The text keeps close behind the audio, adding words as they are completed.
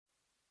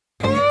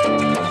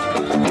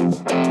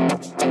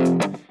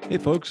Hey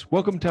folks,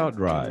 welcome to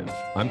OUTdrive.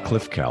 I'm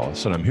Cliff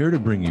Callis, and I'm here to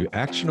bring you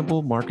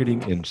actionable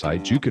marketing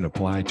insights you can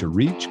apply to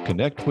reach,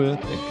 connect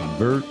with, and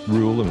convert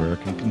rural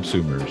American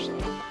consumers.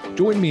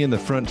 Join me in the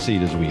front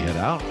seat as we head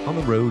out on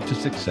the road to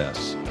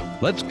success.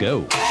 Let's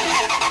go.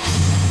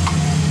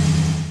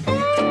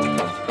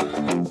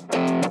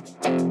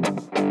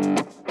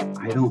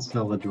 I don't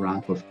sell a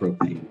drop of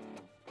propane,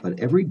 but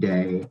every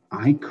day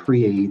I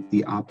create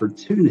the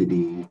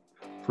opportunity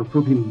for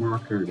propane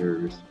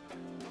marketers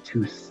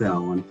to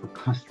sell and for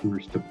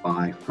customers to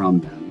buy from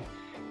them.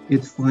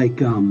 It's like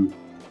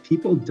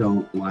people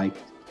don't like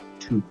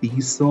to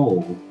be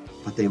sold,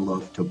 but they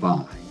love to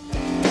buy.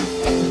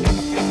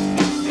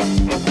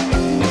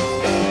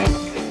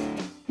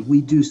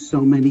 We do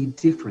so many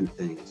different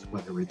things,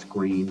 whether it's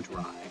grain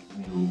drying,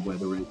 or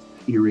whether it's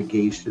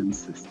irrigation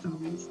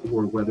systems,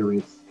 or whether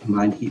it's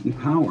combined heat and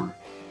power.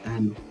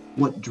 And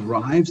what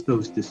drives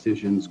those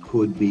decisions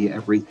could be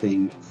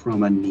everything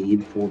from a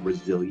need for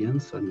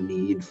resilience, a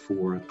need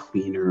for a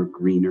cleaner,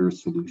 greener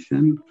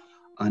solution,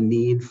 a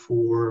need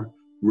for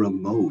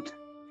remote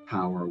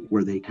power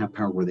where they have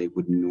power where they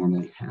would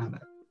normally have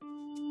it.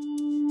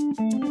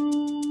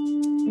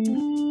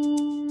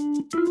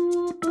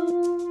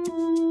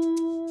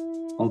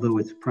 Although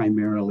it's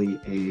primarily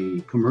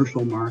a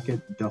commercial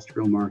market,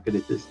 industrial market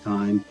at this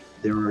time,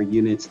 there are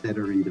units that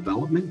are in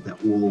development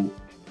that will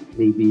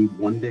maybe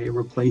one day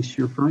replace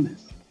your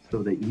furnace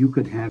so that you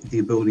could have the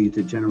ability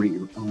to generate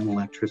your own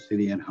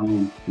electricity at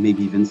home,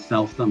 maybe even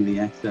sell some of the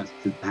excess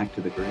back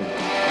to the grid.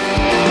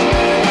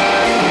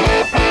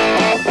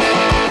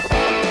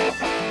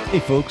 Hey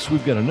folks,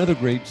 we've got another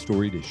great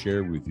story to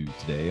share with you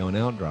today on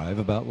OUTdrive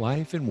about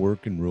life and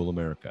work in rural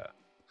America.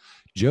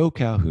 Joe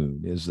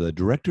Calhoun is the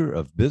Director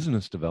of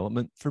Business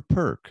Development for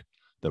PERC,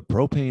 the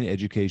Propane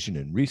Education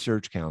and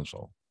Research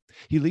Council.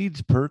 He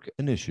leads PERC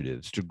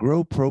initiatives to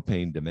grow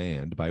propane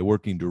demand by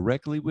working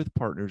directly with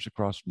partners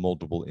across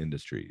multiple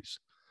industries.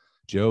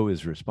 Joe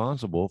is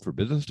responsible for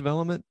business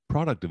development,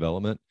 product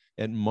development,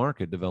 and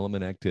market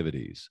development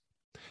activities.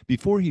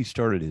 Before he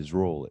started his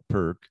role at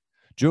PERC,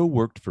 Joe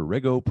worked for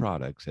Rego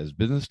Products as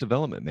business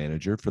development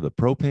manager for the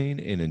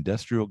propane and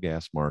industrial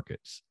gas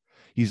markets.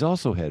 He's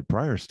also had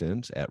prior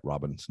stints at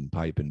Robinson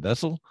Pipe and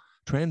Vessel,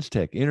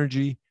 Transtech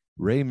Energy,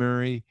 Ray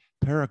Murray,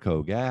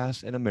 Perico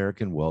Gas, and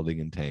American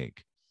Welding and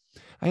Tank.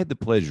 I had the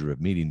pleasure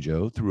of meeting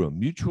Joe through a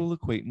mutual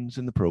acquaintance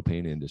in the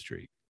propane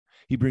industry.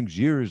 He brings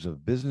years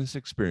of business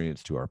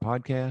experience to our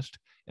podcast,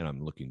 and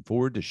I'm looking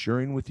forward to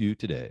sharing with you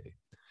today.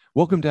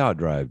 Welcome to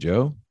OUTdrive,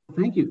 Joe.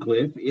 Thank you,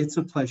 Cliff. It's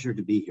a pleasure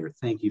to be here.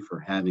 Thank you for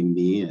having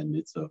me, and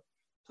it's a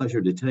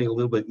pleasure to tell you a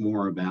little bit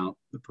more about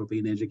the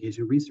Propane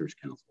Education Research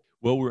Council.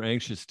 Well, we're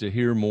anxious to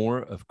hear more.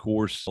 Of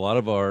course, a lot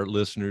of our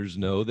listeners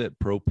know that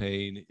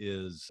propane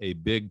is a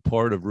big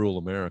part of rural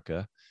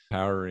America,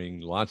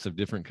 powering lots of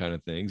different kind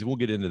of things. And we'll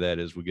get into that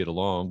as we get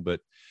along.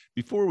 But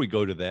before we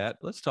go to that,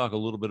 let's talk a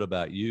little bit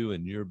about you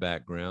and your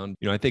background.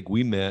 I think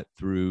we met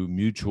through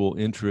mutual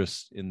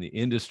interests in the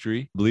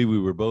industry. I believe we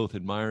were both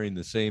admiring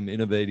the same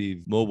innovative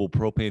mobile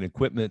propane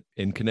equipment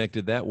and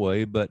connected that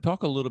way. But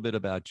talk a little bit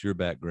about your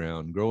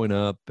background growing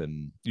up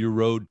and your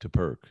road to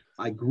PERC.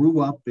 I grew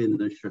up in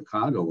the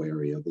Chicago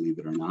area, believe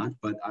it or not,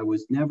 but I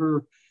was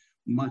never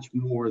much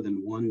more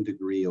than 1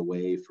 degree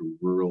away from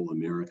rural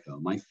America.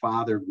 My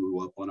father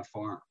grew up on a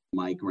farm.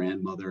 My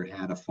grandmother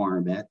had a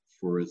farmette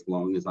for as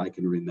long as I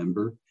can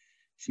remember.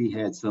 She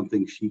had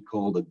something she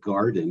called a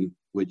garden,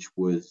 which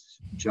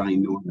was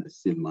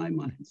ginormous in my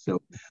mind.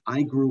 So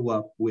I grew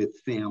up with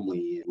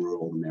family in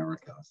rural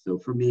America. So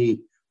for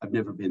me, I've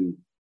never been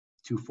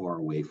too far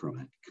away from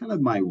it. Kind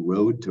of my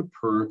road to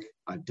PERC,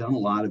 I've done a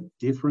lot of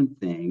different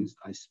things.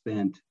 I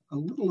spent a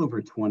little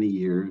over 20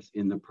 years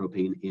in the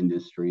propane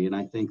industry. And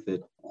I think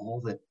that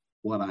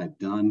what I've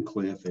done,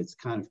 Cliff, it's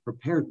kind of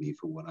prepared me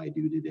for what I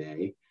do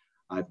today.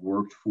 I've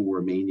worked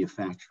for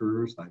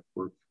manufacturers. I've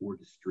worked for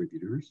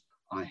distributors.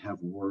 I have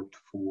worked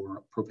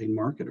for propane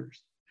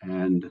marketers.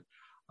 And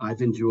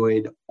I've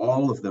enjoyed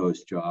all of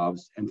those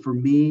jobs. And for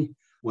me,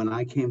 when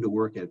I came to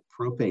work at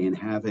Propane,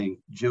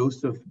 having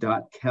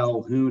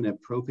Joseph.Calhoun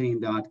at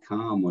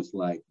propane.com was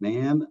like,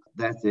 man,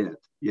 that's it.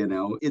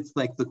 It's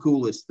like the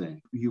coolest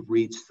thing. You've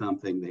reached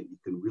something that you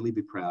can really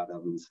be proud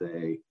of and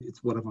say,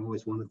 it's what I've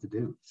always wanted to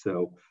do.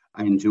 So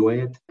I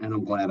enjoy it and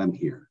I'm glad I'm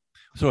here.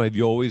 So have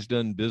you always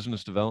done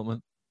business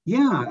development?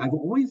 Yeah, I've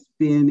always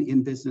been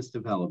in business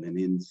development,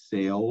 in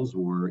sales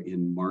or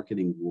in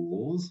marketing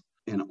roles,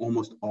 and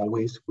almost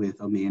always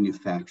with a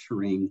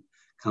manufacturing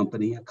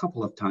company, a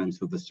couple of times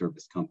with a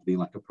service company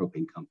like a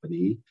propane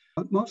company,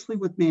 but mostly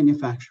with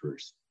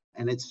manufacturers.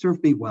 And it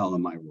served me well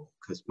in my role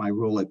because my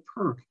role at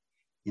PERC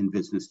in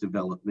business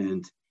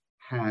development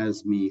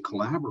has me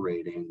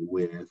collaborating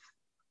with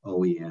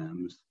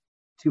OEMs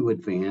to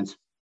advance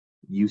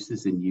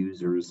uses and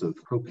users of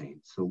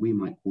propane. So we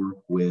might work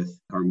with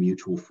our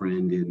mutual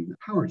friend in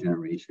power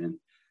generation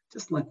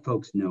just let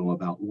folks know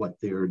about what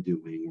they're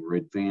doing or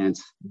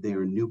advance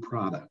their new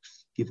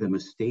products, give them a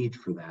stage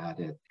for that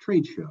at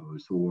trade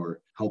shows or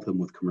help them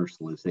with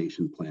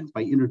commercialization plans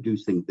by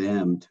introducing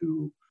them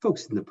to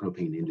folks in the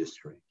propane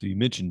industry. So you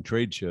mentioned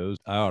trade shows.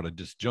 I ought to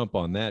just jump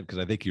on that because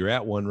I think you're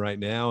at one right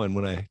now. And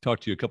when I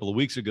talked to you a couple of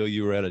weeks ago,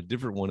 you were at a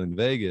different one in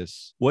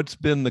Vegas. What's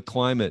been the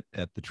climate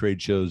at the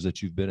trade shows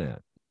that you've been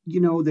at?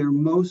 They're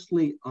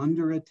mostly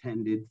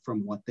underattended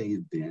from what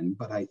they've been,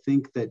 but I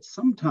think that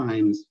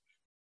sometimes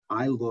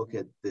I look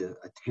at the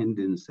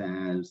attendance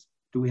as,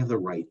 do we have the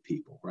right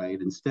people, right?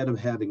 Instead of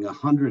having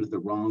 100 of the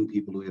wrong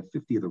people, do we have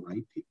 50 of the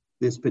right people?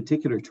 This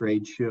particular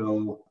trade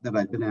show that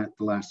I've been at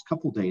the last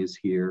couple of days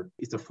here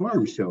is a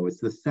farm show.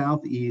 It's the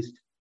Southeast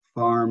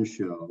Farm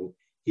Show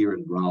here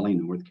in Raleigh,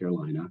 North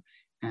Carolina.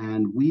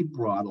 And we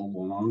brought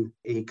along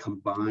a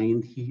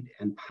combined heat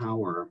and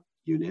power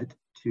unit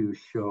to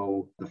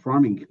show the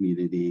farming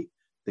community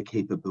the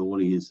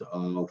capabilities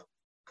of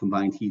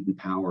combined heat and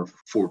power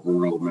for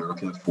rural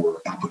America,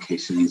 for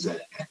applications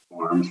at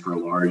farms, for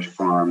large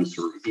farms,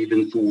 or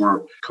even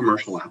for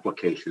commercial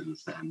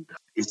applications. And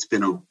it's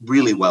been a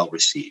really well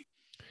received.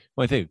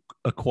 Well, I think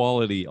a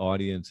quality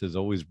audience is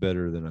always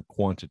better than a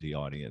quantity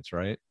audience,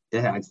 right?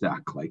 Yeah,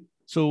 exactly.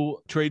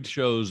 So trade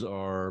shows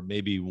are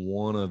maybe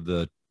one of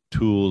the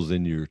tools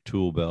in your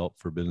tool belt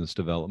for business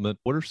development.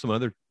 What are some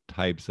other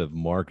types of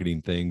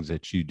marketing things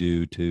that you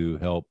do to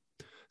help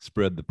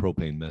spread the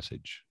propane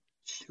message?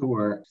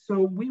 Sure.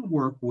 So we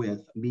work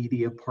with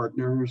media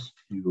partners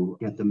to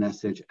get the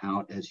message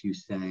out, as you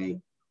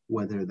say,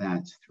 whether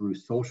that's through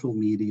social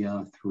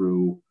media,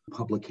 through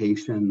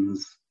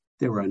publications.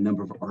 There are a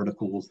number of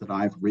articles that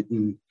I've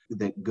written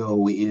that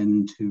go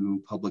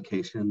into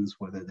publications,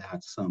 whether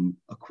that's some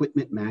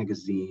equipment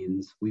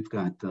magazines. We've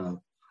got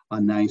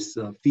a nice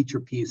feature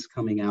piece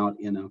coming out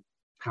in a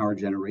power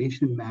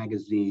generation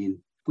magazine.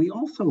 We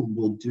also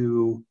will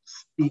do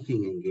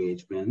speaking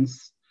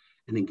engagements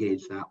and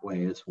engage that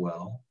way as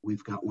well.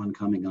 We've got one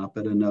coming up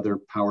at another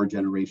power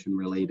generation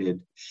related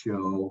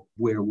show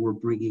where we're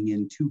bringing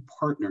in two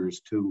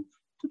partners to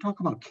talk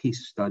about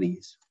case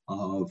studies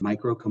of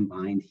micro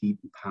combined heat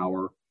and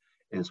power,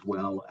 as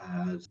well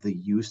as the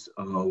use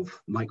of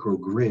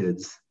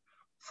microgrids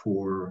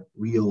for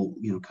real,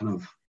 kind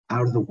of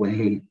out of the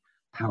way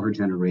power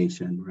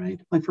generation,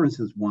 right? Like for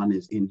instance, one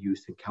is in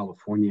use in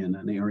California in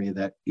an area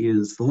that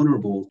is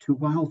vulnerable to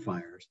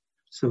wildfires.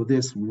 So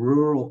this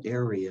rural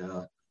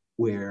area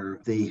where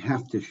they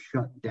have to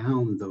shut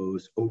down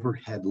those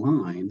overhead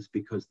lines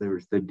because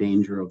there's the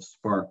danger of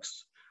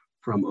sparks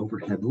from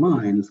overhead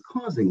lines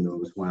causing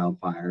those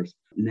wildfires,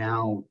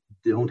 now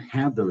don't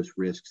have those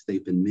risks.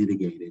 They've been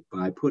mitigated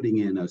by putting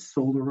in a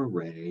solar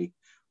array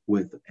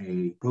with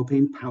a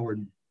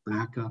propane-powered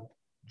backup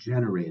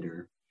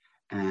generator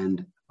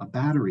and a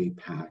battery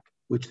pack,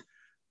 which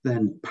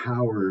then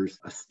powers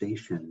a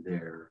station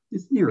there.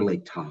 It's near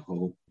Lake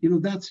Tahoe.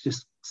 That's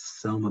just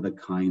some of the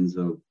kinds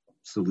of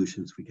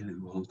solutions we get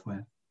involved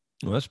with.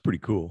 Well, that's pretty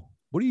cool.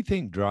 What do you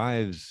think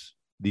drives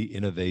the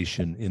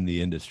innovation in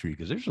the industry?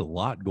 Because there's a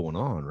lot going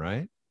on,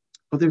 right?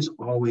 Well, there's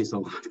always a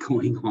lot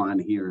going on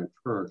here at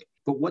PERC.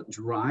 But what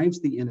drives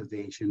the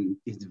innovation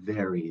is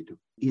varied.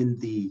 In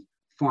the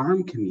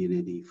farm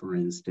community, for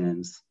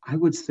instance, I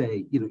would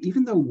say,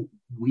 even though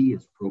we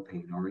as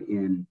Propane are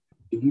in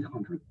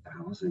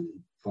 800,000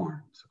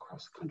 farms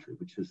across the country,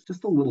 which is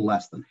just a little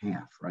less than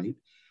half, right?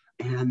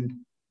 And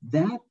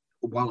that,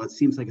 while it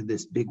seems like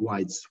this big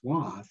wide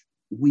swath,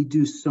 we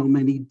do so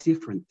many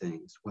different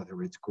things,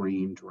 whether it's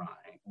grain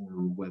drying or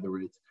whether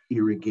it's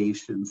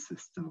irrigation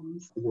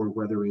systems or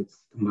whether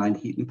it's combined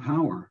heat and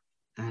power.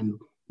 And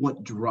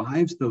what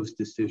drives those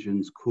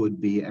decisions could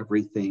be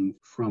everything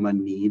from a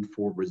need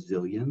for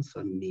resilience,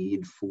 a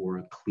need for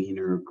a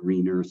cleaner,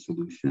 greener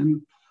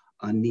solution,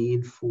 a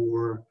need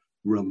for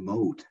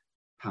remote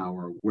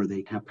power where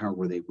they have power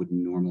where they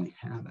wouldn't normally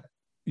have it.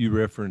 You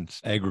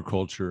reference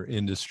agriculture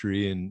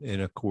industry,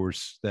 and of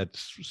course,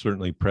 that's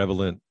certainly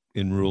prevalent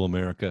in rural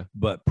America,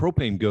 but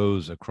propane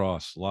goes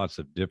across lots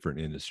of different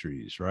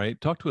industries, right?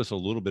 Talk to us a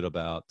little bit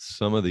about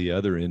some of the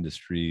other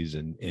industries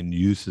and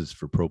uses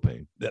for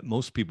propane that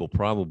most people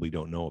probably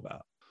don't know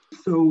about.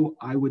 So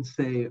I would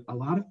say a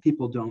lot of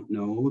people don't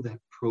know that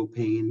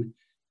propane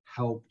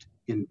helped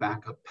in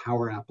backup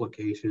power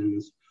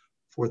applications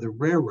for the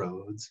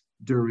railroads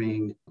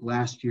during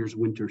last year's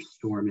winter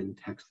storm in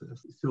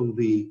Texas. So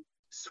the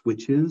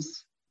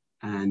switches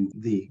and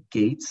the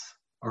gates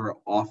are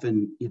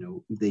often,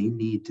 they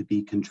need to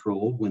be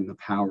controlled when the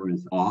power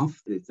is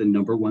off. It's the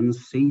number one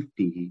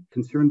safety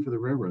concern for the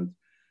railroads.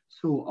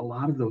 So a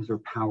lot of those are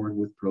powered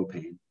with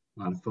propane.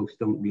 A lot of folks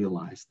don't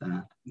realize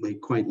that. They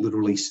quite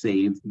literally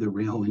saved the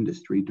rail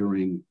industry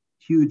during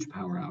huge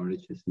power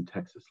outages in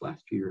Texas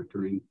last year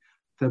during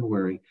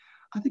February.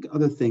 I think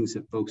other things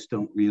that folks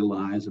don't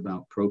realize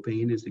about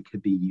propane is it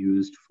could be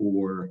used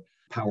for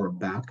power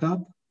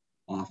backup,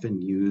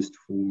 often used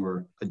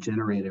for a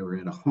generator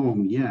at a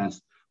home, yes,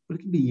 but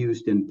it can be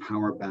used in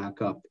power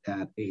backup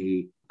at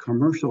a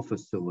commercial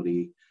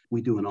facility.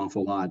 We do an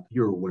awful lot.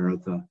 You're aware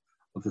of the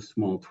of the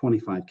small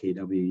 25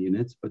 kW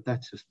units, but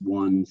that's just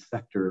one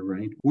sector,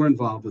 right? We're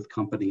involved with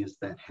companies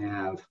that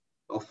have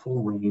a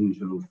full range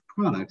of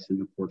products in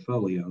the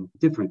portfolio,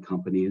 different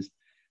companies,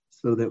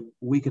 so that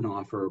we can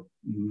offer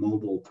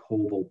mobile,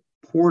 towable,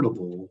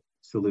 portable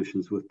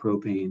solutions with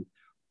propane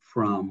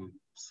from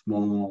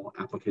small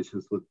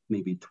applications with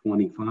maybe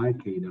 25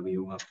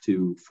 kW up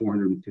to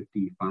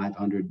 450,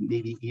 500,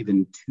 maybe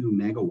even 2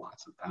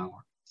 megawatts of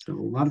power. So a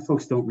lot of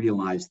folks don't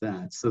realize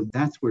that. So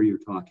that's where you're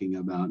talking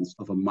about,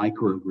 instead of a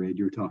microgrid,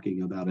 you're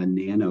talking about a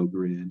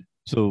nanogrid.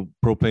 So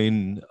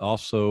propane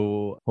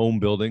also home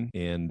building,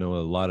 and I know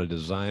a lot of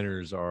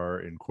designers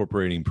are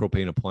incorporating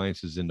propane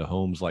appliances into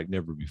homes like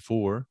never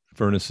before.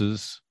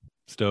 Furnaces,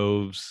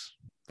 stoves,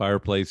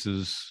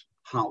 fireplaces.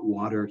 Hot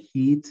water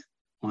heat,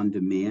 on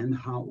demand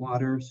hot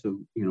water.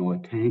 So, a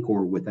tank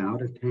or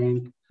without a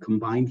tank.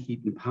 Combined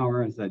heat and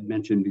power, as I'd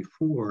mentioned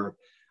before,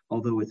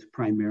 although it's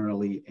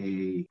primarily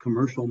a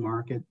commercial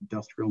market,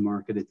 industrial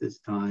market at this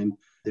time,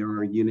 there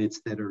are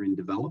units that are in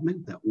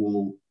development that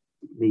will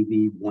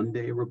maybe one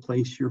day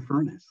replace your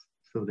furnace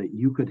so that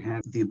you could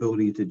have the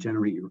ability to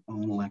generate your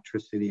own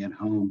electricity at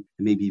home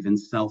and maybe even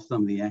sell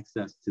some of the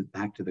excess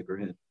back to the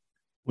grid.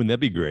 Wouldn't that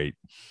be great?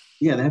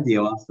 Yeah, that'd be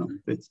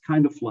awesome. It's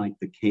kind of like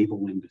the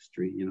cable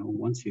industry.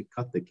 Once you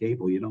cut the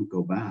cable, you don't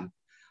go back.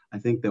 I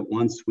think that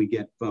once we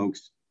get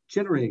folks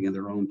generating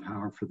their own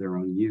power for their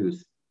own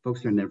use,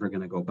 folks are never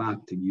going to go back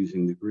to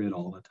using the grid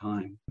all the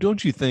time.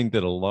 Don't you think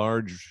that a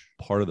large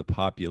part of the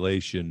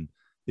population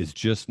is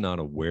just not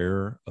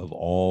aware of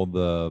all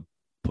the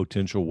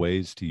potential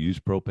ways to use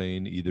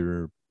propane,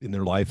 either in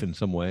their life in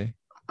some way?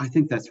 I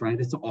think that's right.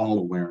 It's all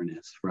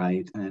awareness,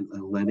 right? And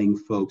letting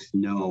folks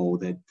know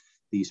that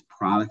these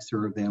products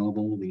are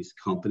available, these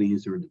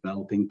companies are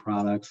developing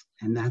products,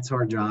 and that's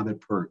our job at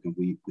PERC. And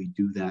we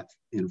do that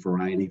in a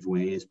variety of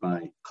ways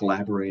by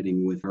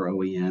collaborating with our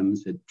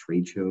OEMs at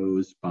trade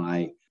shows,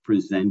 by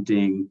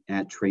presenting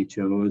at trade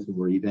shows,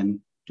 or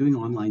even doing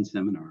online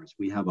seminars.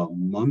 We have a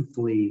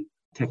monthly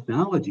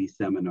technology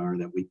seminar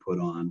that we put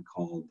on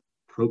called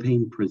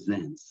Propane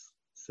Presents.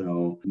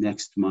 So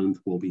next month,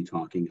 we'll be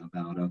talking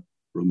about a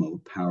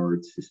remote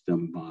powered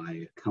system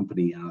by a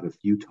company out of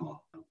Utah.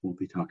 We'll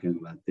be talking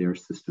about their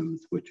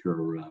systems, which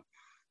are kind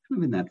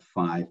of in that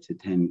 5 to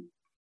 10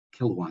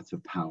 kilowatts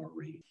of power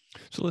range.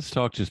 So let's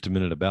talk just a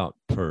minute about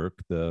PERC,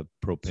 the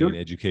Propane Sure.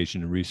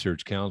 Education and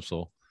Research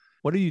Council.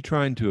 What are you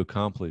trying to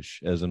accomplish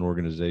as an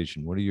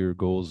organization? What are your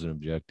goals and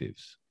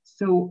objectives?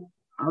 So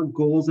our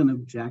goals and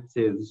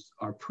objectives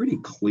are pretty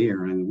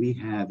clear, and we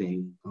have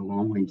a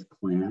long-range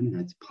plan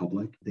that's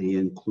public. They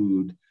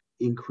include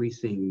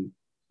increasing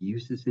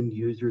uses and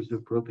users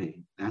of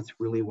propane. That's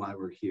really why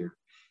we're here.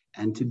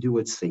 And to do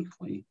it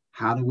safely.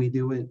 How do we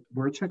do it?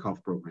 We're a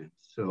checkoff program.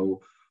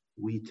 So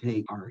we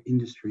take our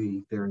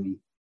industry very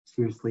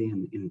seriously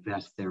and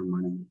invest their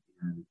money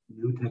in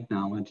new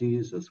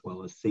technologies, as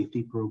well as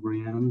safety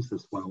programs,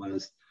 as well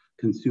as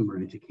consumer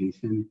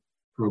education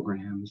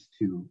programs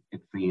to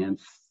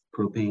advance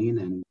propane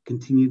and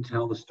continue to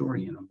tell the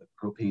story, that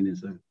propane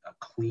is a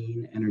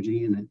clean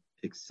energy and it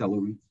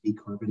accelerates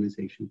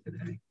decarbonization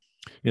today.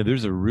 Yeah,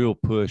 there's a real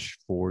push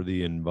for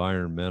the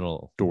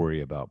environmental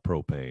story about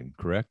propane,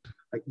 correct?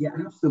 Yeah,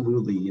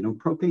 absolutely.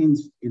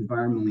 Propane's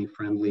environmentally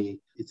friendly.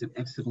 It's an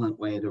excellent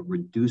way to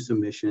reduce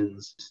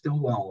emissions, still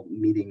while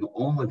meeting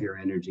all of your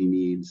energy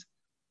needs.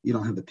 You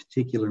don't have the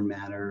particular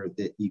matter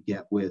that you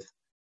get with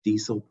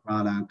diesel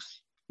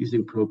products.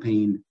 Using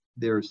propane,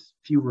 there's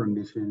fewer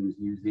emissions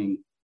using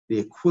the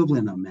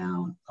equivalent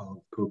amount of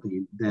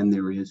propane than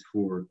there is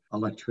for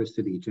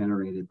electricity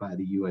generated by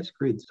the U.S.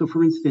 grid. So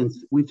for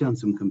instance, we've done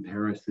some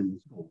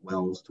comparisons of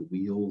wells to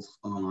wheels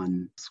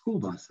on school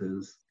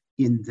buses.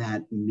 In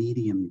that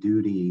medium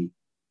duty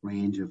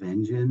range of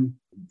engine,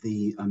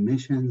 the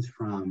emissions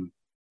from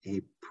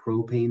a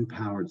propane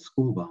powered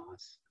school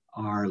bus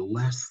are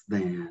less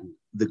than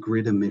the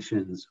grid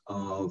emissions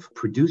of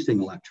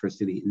producing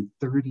electricity in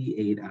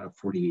 38 out of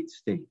 48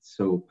 states.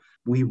 So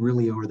we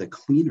really are the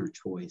cleaner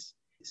choice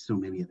so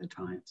many of the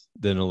times.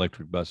 Than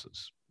electric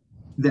buses.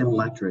 Than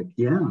electric,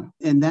 yeah.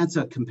 And that's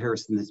a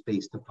comparison that's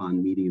based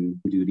upon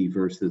medium duty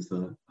versus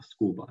a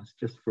school bus,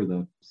 just for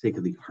the sake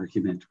of the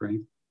argument, right?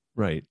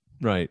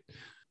 Right.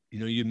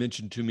 You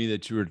mentioned to me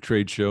that you were at a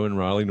trade show in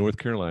Raleigh, North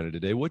Carolina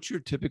today. What's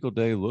your typical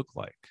day look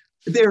like?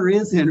 There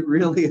isn't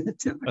really a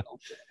typical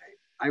day.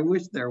 I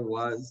wish there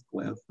was,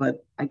 Cliff,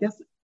 but I guess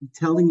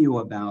telling you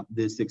about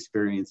this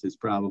experience is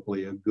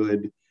probably a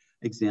good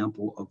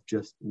example of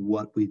just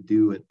what we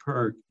do at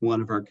PERC.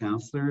 One of our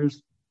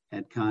counselors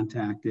had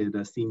contacted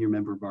a senior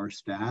member of our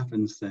staff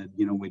and said,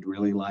 we'd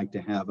really like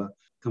to have a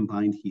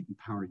combined heat and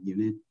power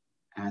unit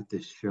at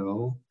this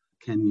show.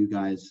 Can you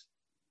guys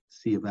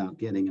see about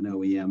getting an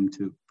OEM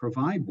to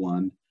provide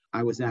one?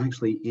 I was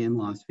actually in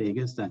Las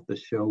Vegas at the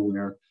show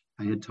where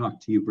I had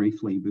talked to you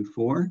briefly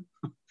before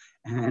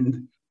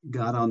and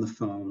got on the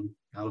phone,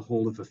 got a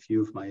hold of a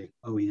few of my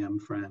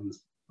OEM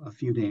friends. A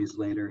few days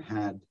later,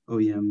 had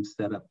OEM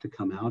set up to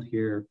come out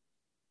here.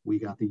 We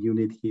got the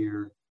unit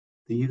here.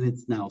 The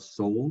unit's now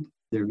sold.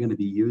 They're going to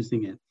be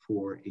using it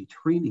for a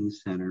training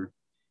center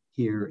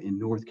here in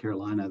North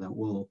Carolina that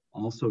will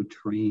also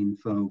train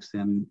folks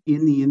and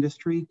in the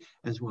industry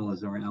as well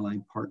as our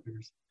allied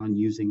partners on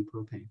using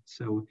propane.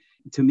 So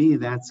to me,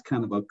 that's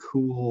kind of a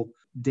cool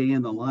day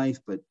in the life,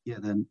 but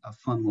yet a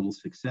fun little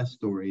success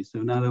story. So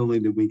not only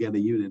did we get a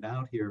unit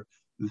out here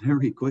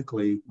very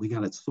quickly, we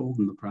got it sold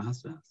in the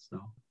process. So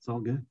it's all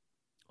good.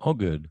 All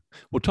good.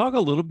 We'll talk a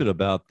little bit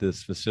about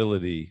this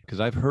facility because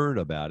I've heard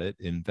about it.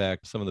 In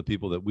fact, some of the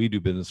people that we do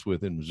business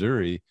with in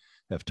Missouri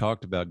have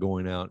talked about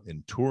going out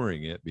and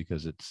touring it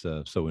because it's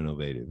so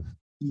innovative.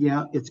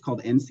 Yeah, it's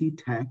called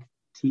NC Tech,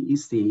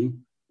 TEC.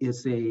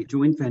 It's a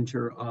joint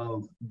venture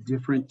of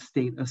different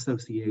state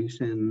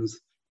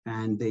associations,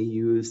 and they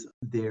use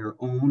their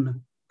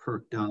own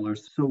PERC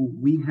dollars. So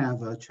we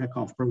have a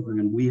checkoff program,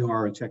 and we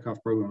are a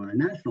checkoff program on a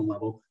national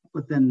level,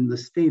 but then the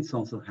states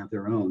also have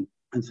their own.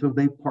 And so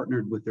they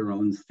partnered with their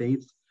own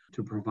states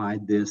to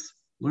provide this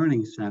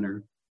learning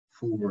center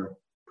for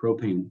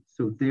propane.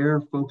 So there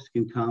folks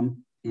can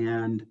come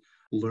and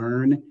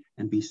learn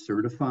and be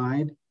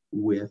certified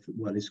with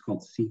what is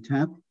called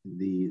CTEP,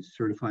 the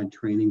Certified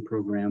Training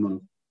Program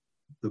of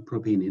the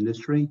Propane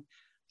Industry.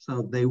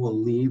 So they will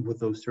leave with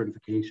those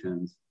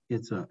certifications.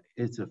 It's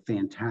a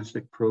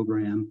fantastic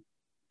program,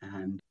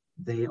 and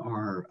they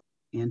are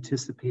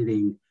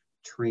anticipating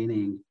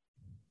training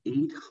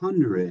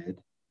 800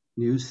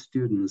 new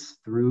students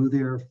through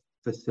their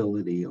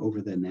facility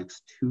over the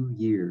next 2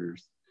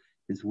 years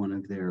is one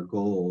of their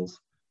goals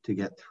to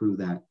get through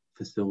that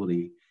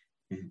facility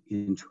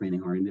in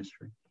training our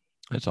industry.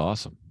 That's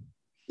awesome.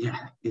 Yeah,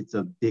 it's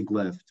a big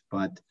lift,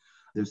 but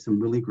there's some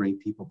really great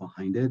people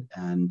behind it,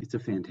 and it's a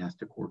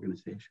fantastic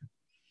organization.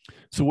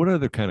 So what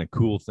other kind of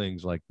cool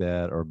things like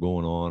that are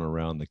going on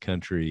around the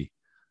country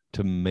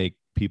to make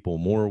people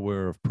more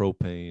aware of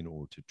propane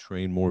or to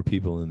train more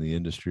people in the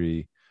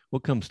industry?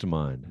 What comes to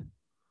mind?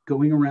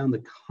 Going around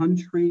the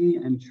country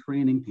and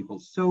training people.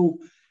 So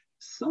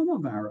some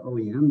of our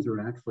OEMs are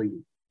actually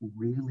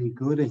really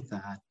good at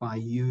that by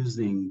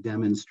using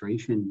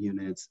demonstration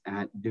units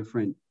at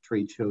different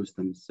trade shows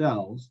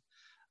themselves.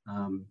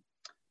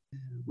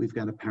 We've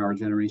got a power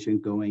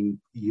generation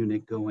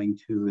unit going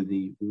to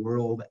the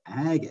World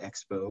Ag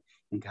Expo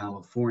in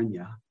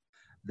California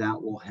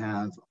that will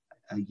have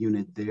a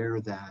unit there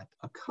that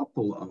a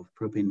couple of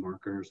propane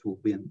marketers will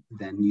be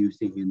then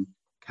using in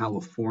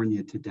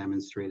California to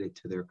demonstrate it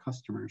to their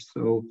customers.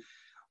 So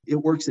it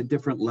works at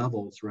different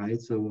levels,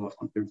 right? So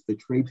there's the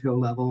trade show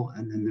level,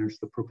 and then there's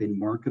the propane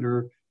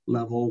marketer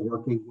level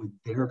working with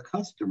their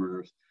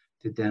customers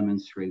to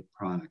demonstrate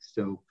products.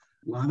 So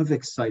a lot of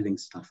exciting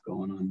stuff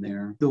going on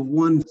there. The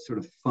one sort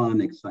of fun,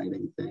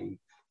 exciting thing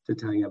to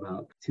tell you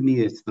about, to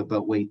me, it's the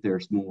but wait,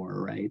 there's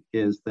more, right?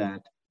 Is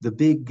that the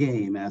big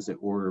game, as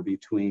it were,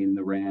 between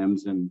the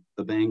Rams and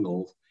the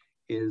Bengals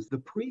is the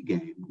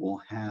pregame.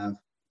 We'll have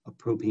a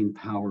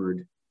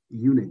propane-powered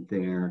unit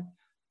there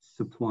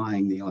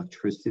supplying the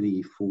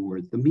electricity for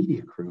the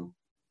media crew.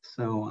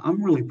 So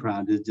I'm really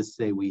proud to just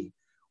say we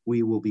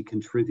will be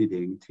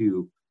contributing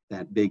to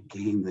that big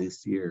game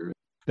this year.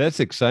 That's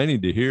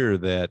exciting to hear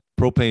that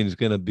propane is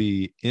going to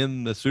be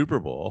in the Super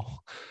Bowl.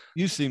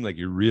 You seem like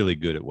you're really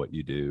good at what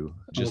you do.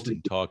 Just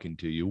in talking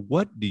to you,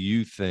 what do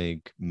you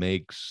think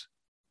makes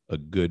a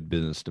good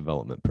business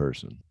development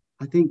person?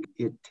 I think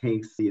it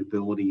takes the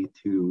ability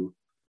to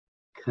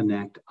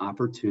connect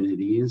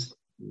opportunities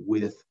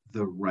with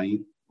the right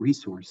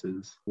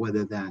resources,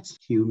 whether that's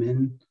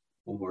human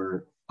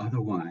or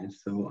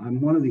otherwise. So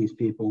I'm one of these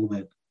people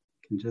that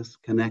can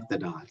just connect the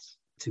dots.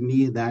 To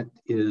me, that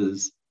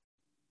is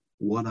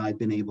what I've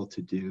been able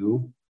to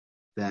do.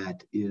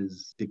 That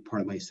is a big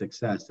part of my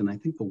success. And I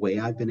think the way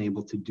I've been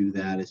able to do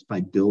that is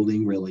by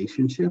building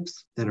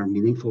relationships that are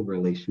meaningful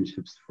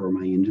relationships for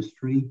my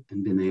industry,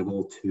 and been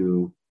able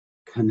to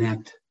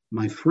connect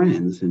my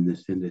friends in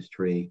this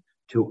industry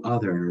to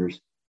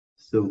others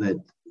so that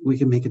we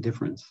can make a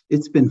difference.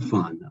 It's been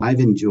fun. I've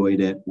enjoyed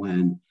it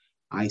when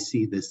I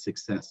see the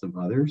success of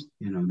others.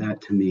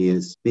 That to me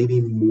is maybe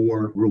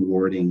more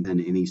rewarding than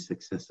any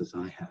successes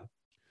I have.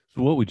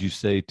 So what would you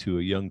say to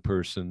a young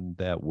person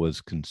that was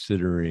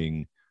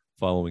considering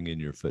following in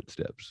your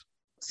footsteps?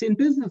 See, in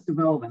business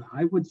development,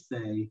 I would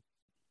say,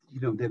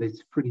 that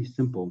it's pretty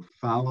simple.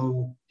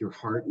 Follow your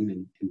heart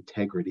and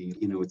integrity.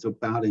 It's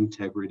about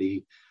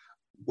integrity.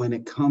 When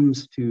it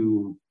comes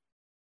to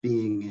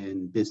being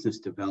in business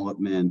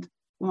development,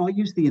 well, I'll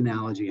use the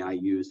analogy I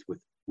used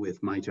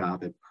with my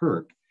job at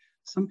PERC.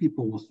 Some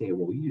people will say,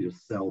 well, you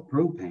just sell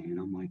propane.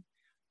 I'm like,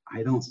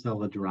 I don't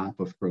sell a drop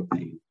of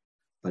propane.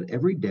 But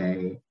every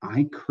day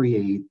I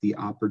create the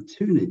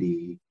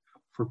opportunity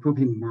for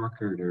propane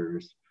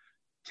marketers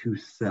to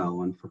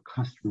sell and for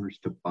customers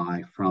to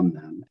buy from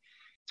them.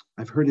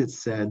 I've heard it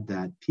said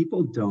that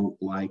people don't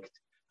like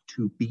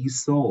to be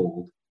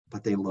sold,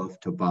 but they love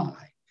to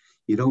buy.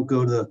 You don't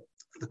go to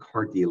the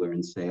car dealer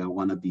and say, I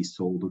want to be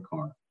sold a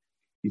car.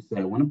 You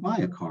say, I want to buy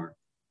a car.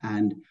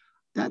 And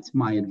that's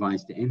my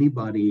advice to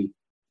anybody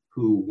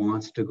who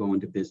wants to go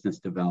into business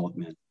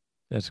development.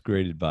 That's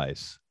great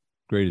advice.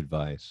 Great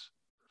advice.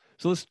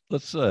 So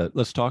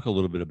let's talk a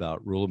little bit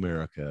about rural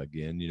America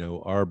again. You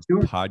know, our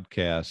Sure.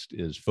 podcast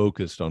is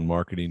focused on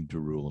marketing to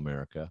rural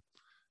America,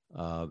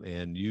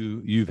 and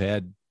you've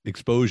had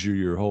exposure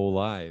your whole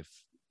life.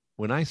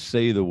 When I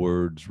say the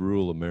words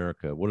rural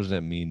America, what does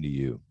that mean to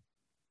you?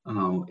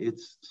 Oh,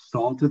 it's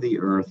salt of the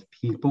earth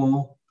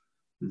people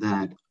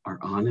that are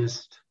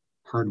honest,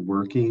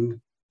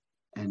 hardworking,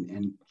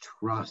 and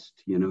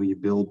trust. You know, you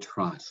build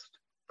trust.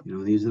 You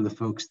know, these are the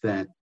folks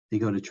that they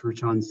go to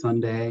church on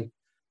Sunday,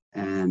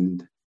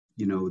 and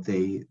you know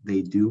they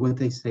do what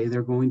they say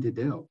they're going to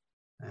do,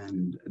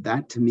 and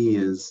that to me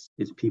is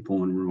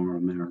people in rural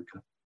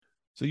America.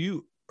 So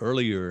you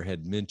earlier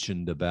had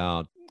mentioned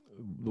about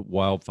the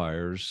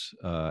wildfires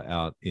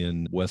out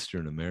in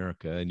Western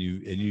America, and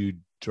you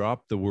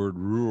dropped the word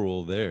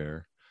rural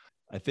there.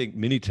 I think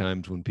many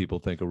times when people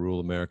think of rural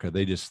America,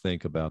 they just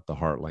think about the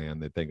heartland,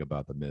 they think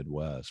about the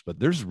Midwest, but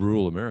there's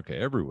rural America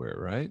everywhere,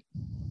 right?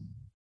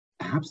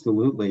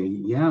 Absolutely,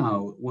 yeah.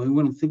 When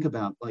we think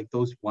about like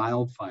those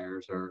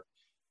wildfires are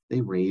they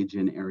rage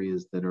in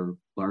areas that are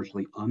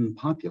largely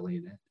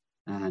unpopulated,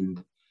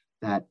 and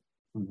that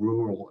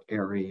rural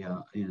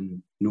area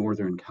in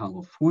Northern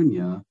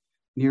California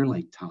near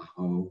Lake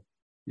Tahoe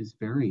is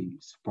very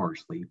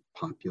sparsely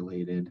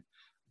populated.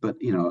 But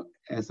you know,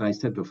 as I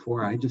said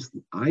before, I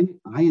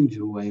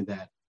enjoy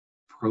that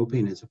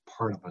propane is a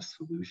part of a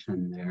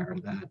solution there.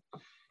 That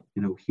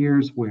you know,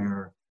 here's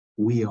where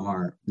we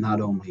are not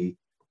only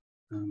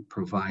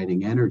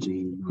providing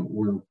energy, but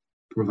we're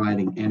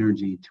providing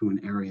energy to an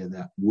area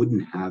that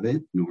wouldn't have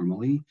it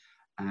normally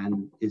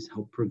and is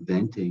help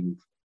preventing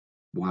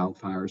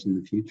wildfires in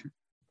the future.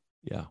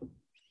 Yeah.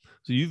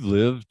 So you've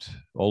lived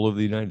all over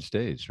the United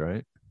States,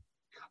 right?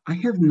 I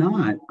have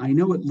not. I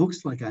know it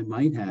looks like I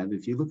might have.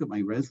 If you look at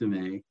my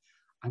resume,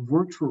 I've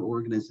worked for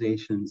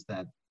organizations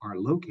that are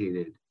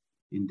located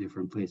in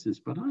different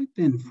places, but I've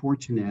been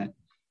fortunate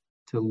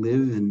to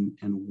live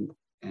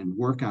and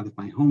work out of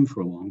my home for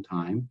a long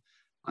time.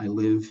 I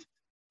live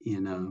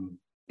in an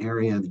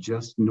area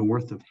just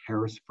north of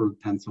Harrisburg,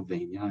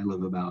 Pennsylvania. I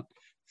live about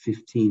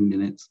 15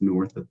 minutes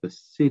north of the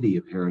city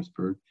of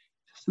Harrisburg,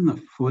 just in the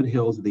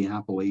foothills of the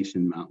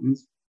Appalachian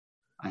Mountains.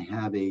 I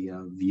have a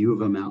view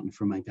of a mountain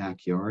from my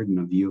backyard and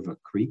a view of a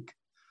creek,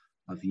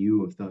 a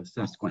view of the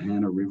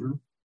Susquehanna River.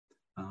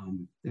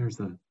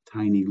 There's a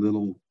tiny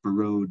little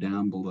borough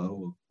down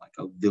below, like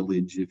a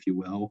village, if you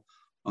will,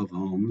 of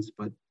homes,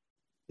 but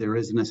there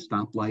isn't a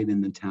stoplight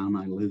in the town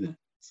I live in.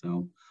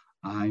 So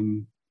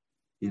I'm,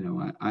 you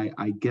know,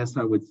 I guess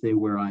I would say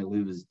where I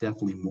live is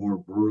definitely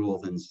more rural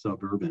than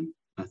suburban.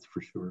 That's for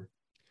sure.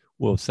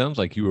 Well, it sounds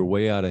like you were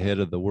way out ahead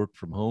of the work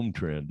from home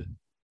trend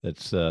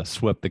that's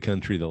swept the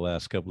country the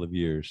last couple of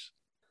years.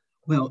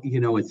 Well, you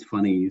know, it's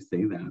funny you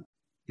say that.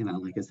 You know,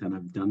 like I said,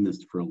 I've done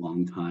this for a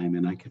long time,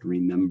 and I could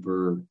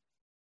remember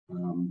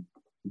um,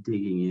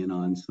 digging in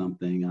on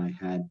something. I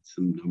had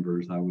some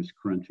numbers I was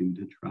crunching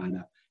to try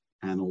to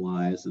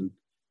analyze, and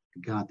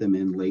got them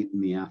in late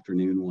in the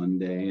afternoon one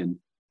day. And,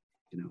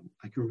 you know,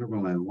 I can remember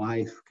my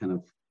wife kind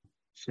of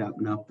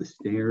shouting up the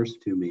stairs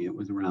to me. It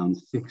was around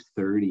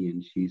 6:30,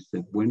 and she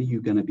said, "When are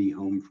you going to be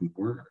home from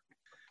work?"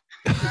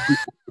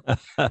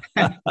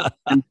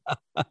 And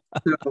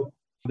so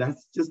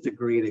that's just a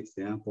great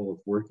example of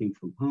working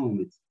from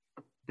home.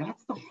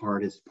 That's the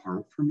hardest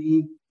part for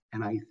me.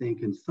 And I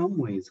think in some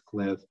ways,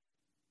 Cliff,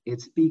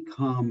 it's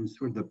become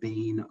sort of the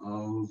bane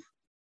of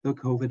the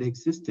COVID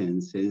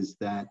existence is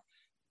that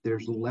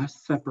there's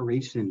less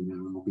separation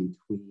now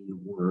between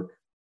work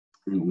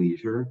and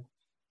leisure.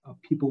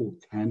 People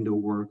tend to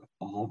work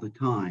all the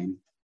time.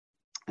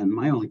 And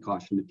my only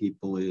caution to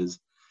people is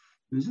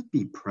just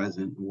be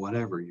present,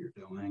 whatever you're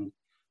doing.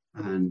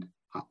 And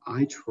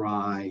I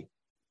try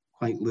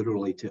quite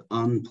literally to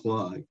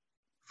unplug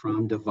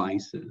from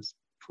devices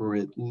for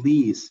at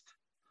least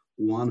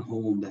one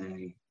whole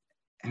day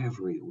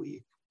every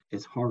week.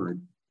 It's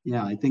hard.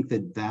 Yeah, I think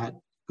that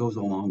goes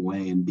a long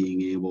way in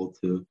being able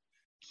to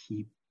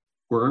keep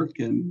work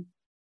and,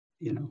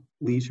 you know,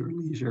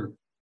 leisure.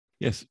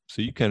 Yes.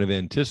 So you kind of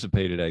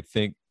anticipated, I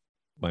think,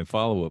 my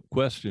follow-up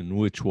question,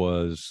 which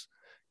was,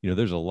 you know,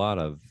 there's a lot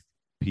of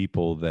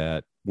people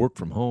that work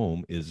from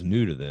home is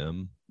new to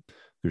them.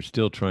 They're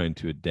still trying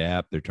to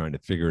adapt. They're trying to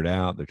figure it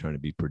out. They're trying to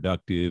be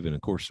productive. And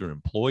of course, their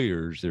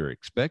employers, they're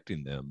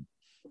expecting them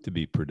to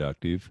be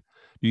productive.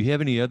 Do you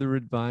have any other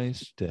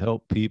advice to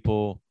help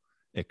people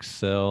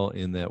excel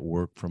in that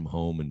work from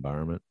home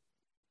environment?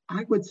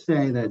 I would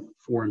say that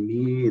for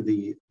me,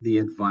 the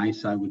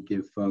advice I would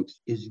give folks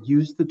is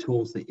use the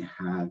tools that you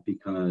have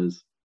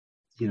because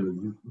you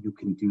know you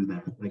can do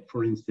that. Like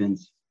for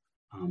instance,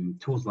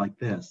 tools like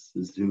this,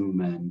 Zoom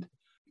and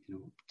you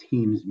know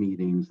Teams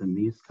meetings and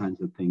these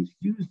kinds of things.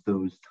 Use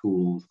those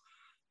tools.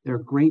 They're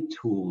great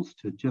tools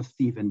to just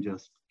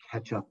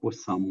catch up with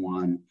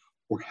someone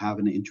or have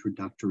an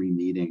introductory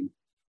meeting.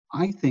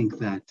 I think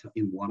that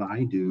in what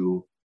I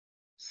do,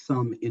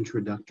 some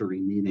introductory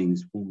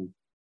meetings will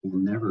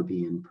never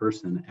be in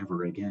person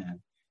ever again.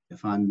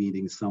 If I'm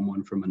meeting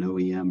someone from an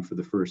OEM for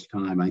the first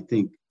time, I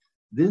think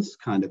this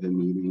kind of a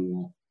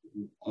meeting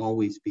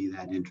always be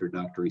that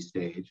introductory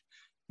stage.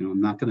 I'm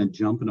not going to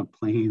jump in a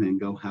plane and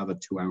go have a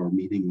 2-hour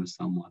meeting with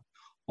someone.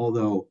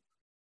 Although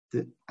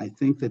I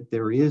think that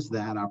there is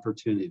that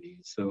opportunity.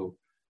 So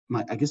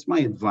I guess my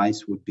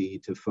advice would be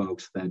to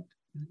folks that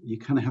you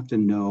kind of have to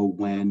know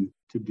when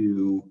to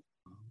do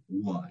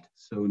what.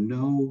 So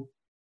know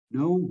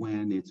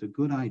when it's a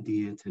good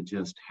idea to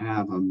just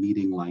have a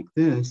meeting like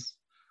this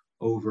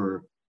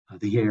over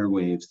the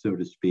airwaves, so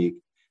to speak.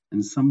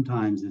 And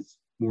sometimes it's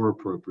more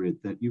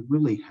appropriate that you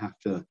really have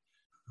to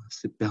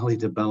sit belly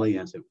to belly,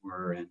 as it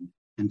were,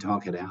 and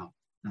talk it out.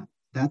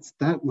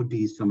 That would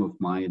be some of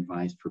my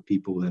advice for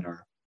people that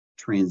are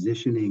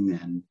transitioning,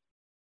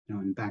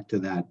 and back to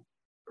that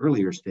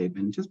earlier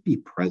statement, just be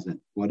present.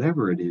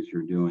 Whatever it is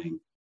you're doing,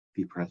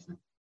 be present.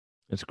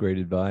 That's great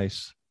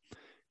advice.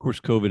 Of course,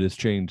 COVID has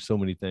changed so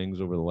many things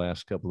over the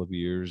last couple of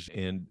years.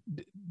 And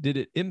did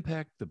it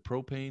impact the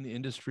propane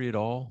industry at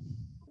all?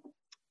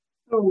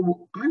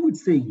 So I would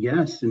say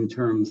yes, in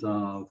terms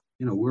of,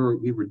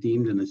 we were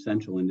deemed an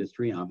essential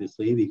industry,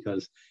 obviously,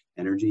 because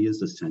energy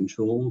is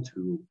essential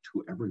to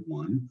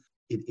everyone.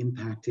 It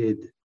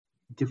impacted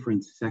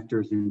different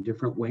sectors in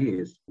different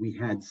ways. We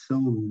had so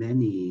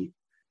many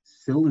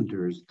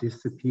cylinders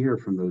disappear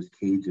from those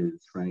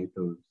cages, right?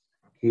 Those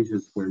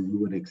cages where you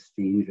would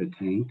exchange a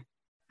tank.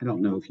 I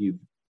don't know if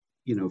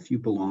if you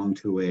belong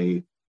to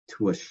a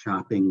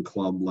shopping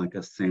club like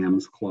a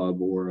Sam's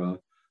Club or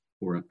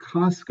a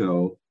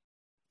Costco,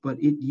 but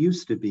it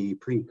used to be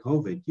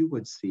pre-COVID, you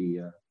would see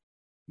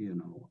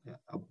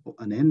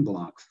an end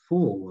block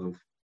full of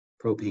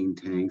propane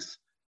tanks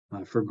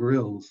for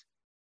grills.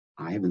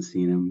 I haven't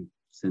seen them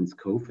since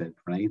COVID,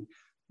 right?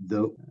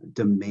 The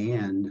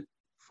demand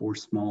for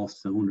small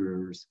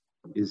cylinders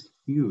is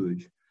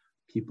huge.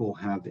 People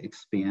have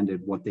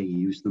expanded what they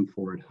use them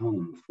for at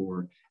home,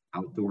 for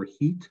outdoor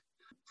heat,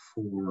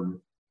 for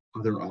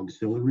other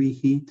auxiliary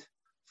heat,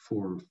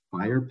 for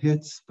fire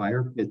pits.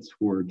 Fire pits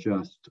were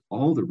just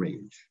all the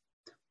rage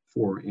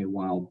for a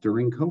while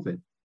during COVID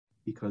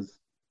because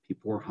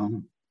people are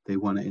home. They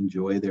want to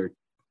enjoy their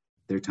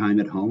time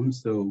at home.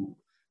 So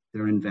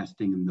they're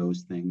investing in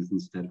those things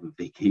instead of a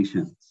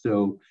vacation.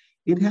 So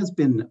it has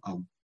been a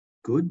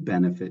good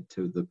benefit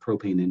to the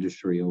propane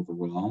industry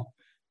overall,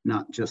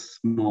 not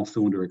just small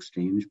cylinder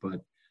exchange,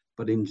 but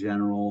in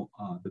general,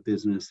 the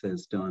business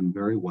has done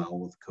very well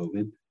with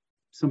COVID.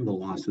 Some of the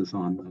losses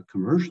on the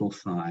commercial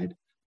side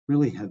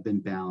really have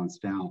been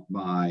balanced out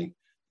by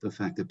the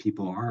fact that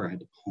people are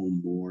at home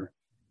more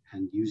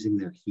and using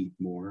their heat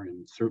more.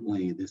 And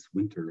certainly this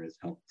winter has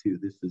helped too.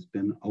 This has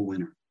been a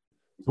winter.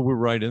 So we're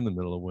right in the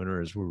middle of winter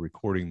as we're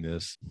recording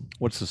this.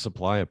 What's the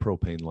supply of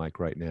propane like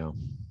right now?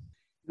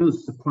 The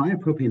supply of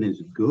propane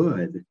is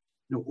good.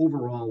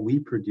 Overall, we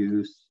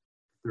produce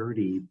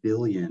 30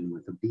 billion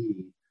with a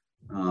B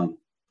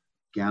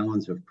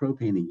gallons of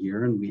propane a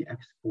year, and we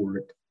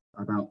export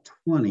about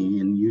 20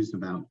 and use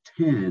about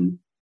 10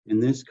 in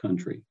this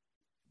country.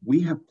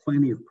 We have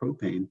plenty of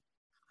propane.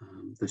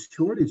 The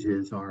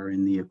shortages are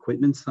in the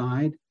equipment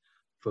side.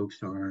 Folks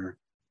are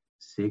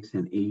 6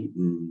 and 8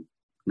 and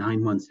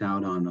 9 months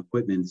out on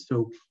equipment.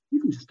 So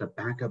even just a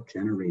backup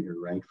generator,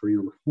 right, for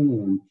your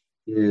home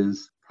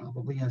is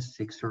probably a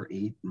 6 or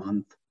 8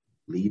 month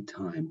lead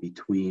time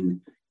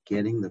between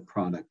getting the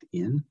product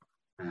in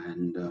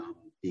and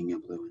being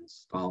able to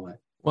install it.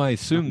 Well, I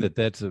assume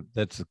that's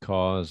a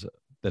cause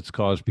that's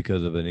caused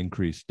because of an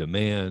increased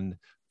demand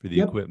for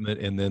the equipment,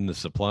 and then the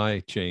supply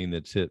chain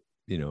that's hit,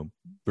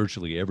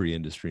 virtually every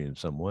industry in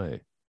some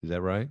way. Is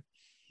that right?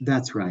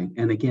 That's right.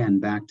 And again,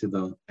 back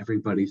to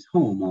everybody's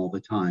home all the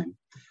time.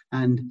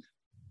 And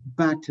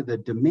back to the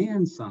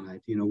demand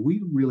side,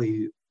 we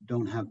really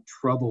don't have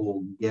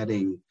trouble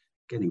getting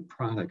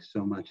products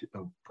so much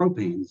of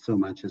propane so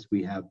much as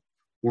we have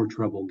more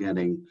trouble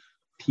getting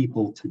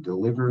people to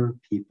deliver,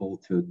 people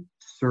to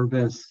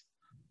service,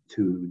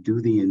 to do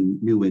the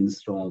new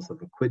installs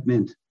of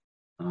equipment.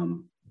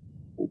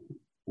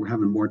 We're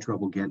having more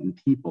trouble getting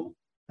people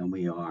than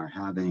we are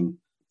having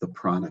the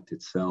product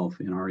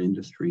itself in our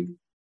industry.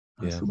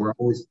 So we're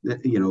always,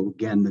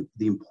 again,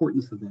 the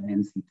importance of the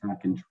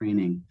NCTAC and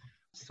training.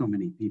 So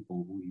many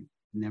people, we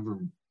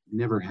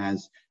never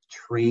has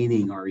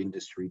training our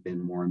industry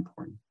been more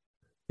important.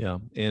 Yeah.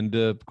 And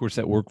of course,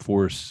 that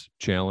workforce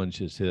challenge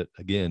has hit,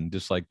 again,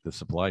 just like the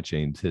supply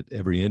chains hit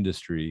every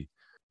industry.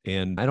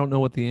 And I don't know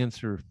what the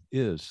answer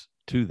is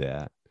to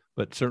that,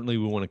 but certainly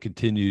we want to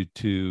continue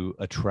to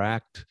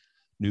attract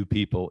new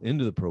people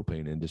into the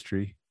propane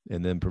industry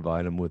and then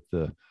provide them with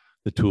the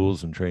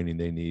tools and training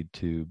they need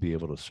to be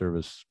able to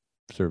service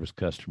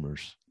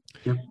customers.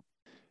 Yep.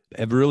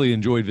 I've really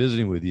enjoyed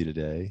visiting with you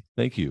today.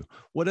 Thank you.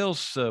 What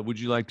else would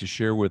you like to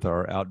share with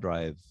our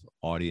OUTdrive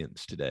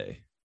audience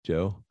today,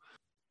 Joe?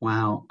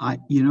 Wow. I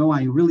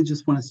really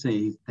just want to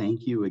say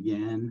thank you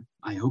again.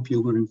 I hope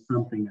you learned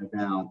something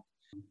about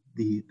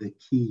the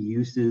key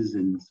uses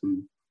and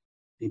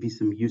maybe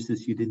some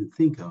uses you didn't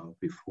think of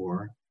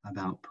before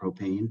about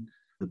propane,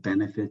 the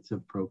benefits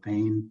of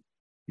propane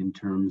in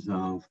terms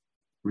of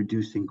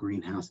reducing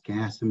greenhouse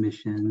gas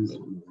emissions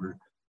or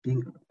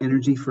being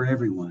energy for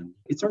everyone.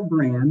 It's our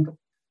brand.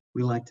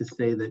 We like to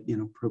say that,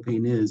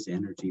 propane is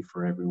energy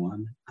for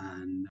everyone.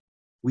 And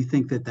we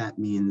think that that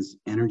means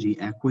energy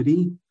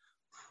equity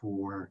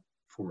for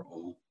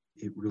all.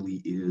 It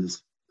really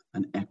is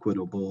an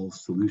equitable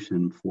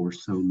solution for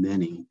so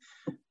many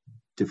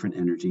different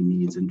energy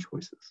needs and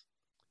choices.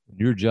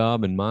 Your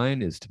job and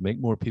mine is to make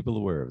more people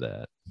aware of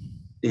that.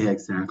 Yeah,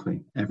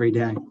 exactly. Every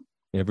day.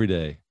 Every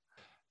day.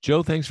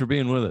 Joe, thanks for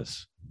being with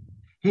us.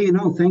 Hey,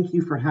 thank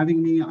you for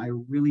having me. I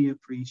really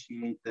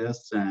appreciate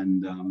this.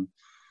 And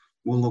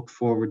we'll look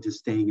forward to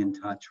staying in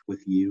touch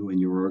with you and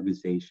your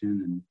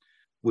organization, and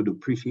would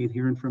appreciate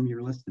hearing from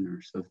your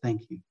listeners. So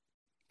thank you.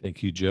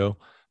 Thank you, Joe.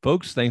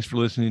 Folks, thanks for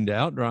listening to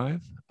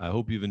OUTdrive. I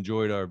hope you've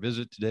enjoyed our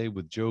visit today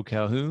with Joe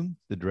Calhoun,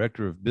 the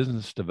Director of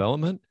Business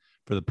Development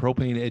for the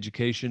Propane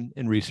Education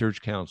and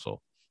Research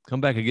Council.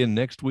 Come back again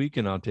next week,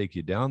 and I'll take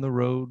you down the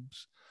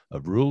roads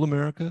of rural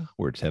America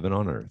where it's heaven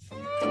on earth.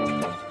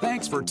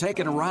 Thanks for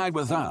taking a ride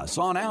with us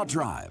on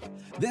OUTdrive.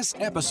 This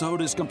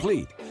episode is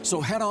complete,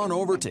 so head on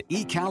over to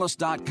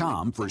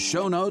ecallis.com for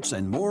show notes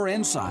and more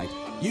insight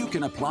you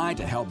can apply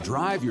to help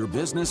drive your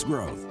business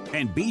growth.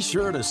 And be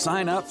sure to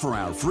sign up for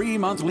our free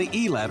monthly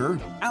e-letter,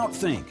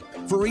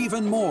 OutThink, for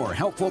even more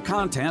helpful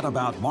content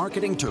about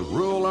marketing to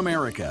rural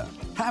America.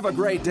 Have a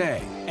great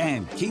day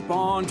and keep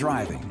on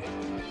driving.